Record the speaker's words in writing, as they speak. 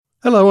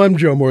Hello, I'm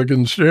Joe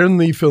Morgenstern,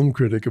 the film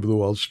critic of the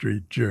Wall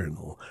Street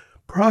Journal.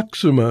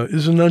 Proxima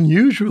is an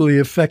unusually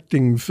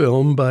affecting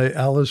film by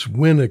Alice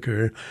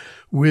Winokur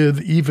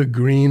with Eva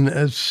Green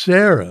as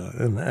Sarah,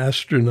 an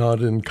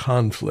astronaut in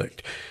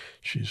conflict.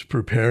 She's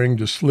preparing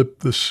to slip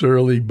the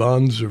surly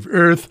bonds of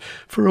Earth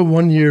for a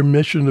one-year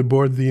mission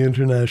aboard the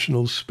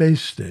International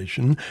Space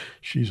Station.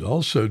 She's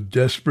also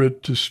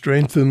desperate to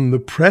strengthen the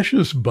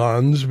precious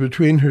bonds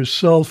between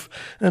herself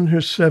and her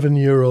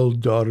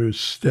 7-year-old daughter,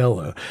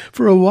 Stella.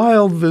 For a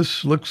while,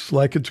 this looks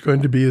like it's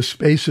going to be a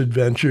space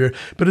adventure,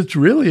 but it's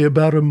really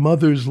about a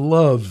mother's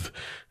love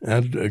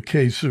and a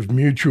case of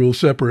mutual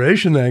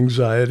separation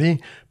anxiety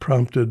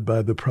prompted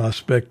by the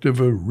prospect of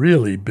a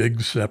really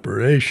big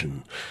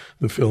separation.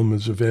 The film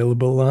is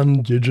available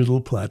on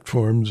digital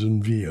platforms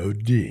and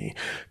VOD.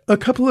 A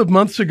couple of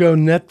months ago,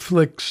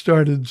 Netflix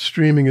started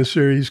streaming a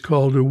series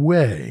called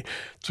Away.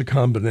 It's a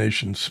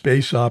combination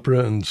space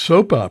opera and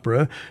soap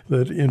opera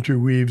that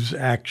interweaves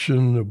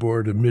action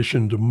aboard a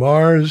mission to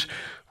Mars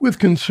with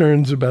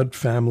concerns about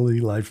family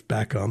life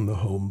back on the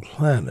home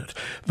planet.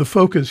 The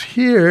focus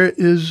here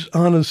is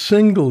on a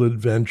single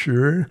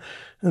adventurer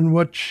and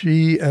what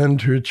she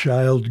and her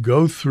child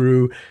go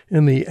through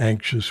in the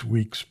anxious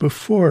weeks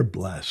before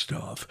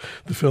blastoff.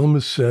 The film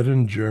is set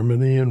in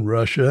Germany and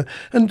Russia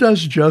and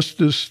does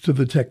justice to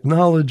the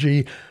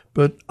technology,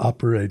 but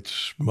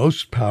operates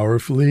most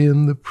powerfully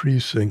in the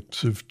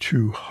precincts of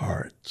two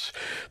hearts.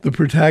 The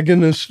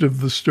protagonist of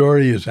the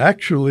story is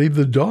actually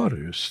the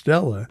daughter,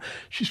 Stella.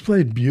 She's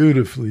played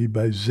beautifully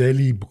by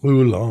Zélie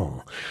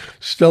Boulant.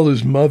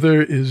 Stella's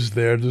mother is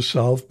there to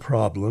solve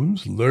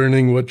problems,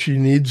 learning what she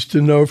needs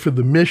to know for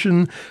the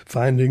mission,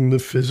 finding the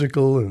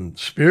physical and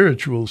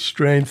spiritual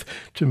strength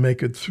to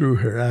make it through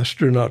her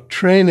astronaut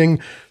training,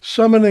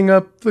 summoning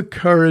up the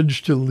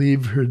courage to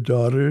leave her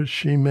daughter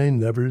she may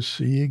never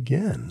see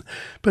again.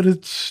 But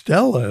it's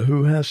Stella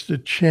who has to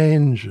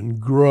change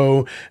and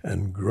grow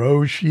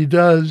she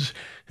does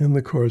in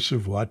the course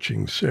of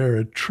watching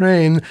Sarah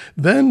train,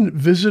 then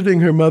visiting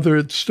her mother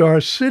at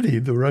Star City,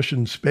 the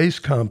Russian space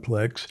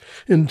complex,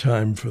 in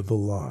time for the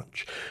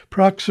launch.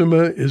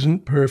 Proxima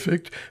isn't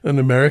perfect. An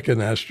American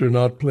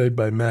astronaut played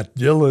by Matt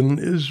Dillon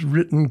is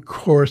written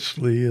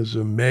coarsely as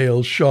a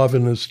male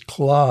chauvinist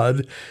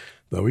clod,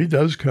 though he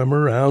does come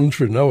around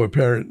for no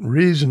apparent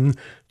reason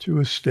to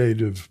a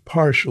state of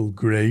partial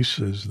grace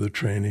as the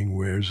training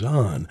wears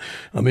on.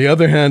 On the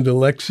other hand,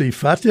 Alexei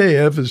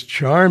Fateyev is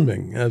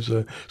charming as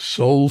a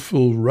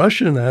soulful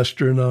Russian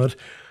astronaut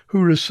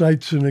who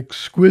recites an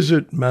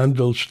exquisite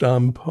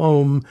Mandelstam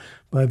poem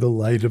by the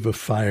light of a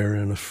fire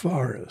in a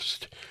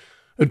forest.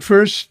 At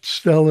first,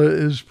 Stella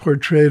is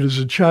portrayed as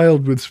a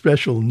child with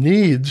special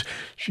needs.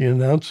 She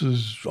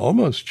announces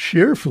almost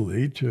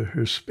cheerfully to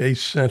her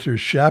Space Center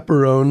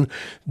chaperone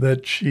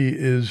that she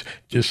is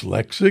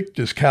dyslexic,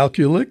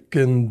 dyscalculic,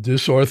 and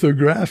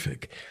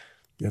dysorthographic.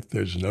 Yet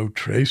there's no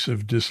trace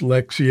of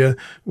dyslexia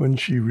when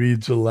she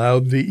reads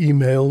aloud the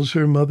emails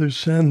her mother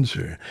sends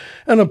her.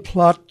 And a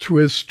plot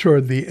twist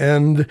toward the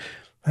end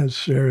has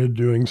Sarah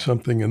doing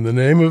something in the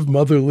name of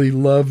motherly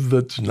love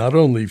that's not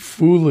only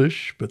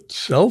foolish, but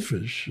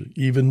selfish,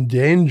 even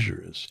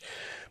dangerous.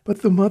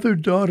 But the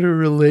mother-daughter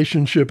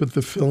relationship at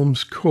the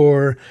film's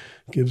core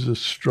gives a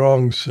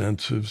strong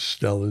sense of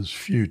Stella's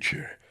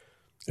future.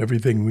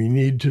 Everything we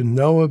need to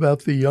know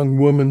about the young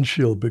woman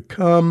she'll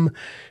become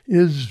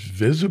is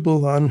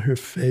visible on her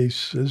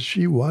face as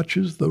she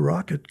watches the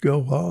rocket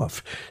go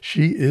off.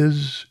 She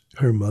is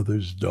her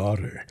mother's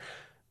daughter.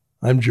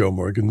 I'm Joe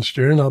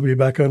Morgenstern. I'll be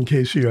back on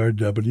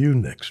KCRW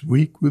next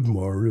week with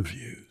more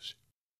reviews.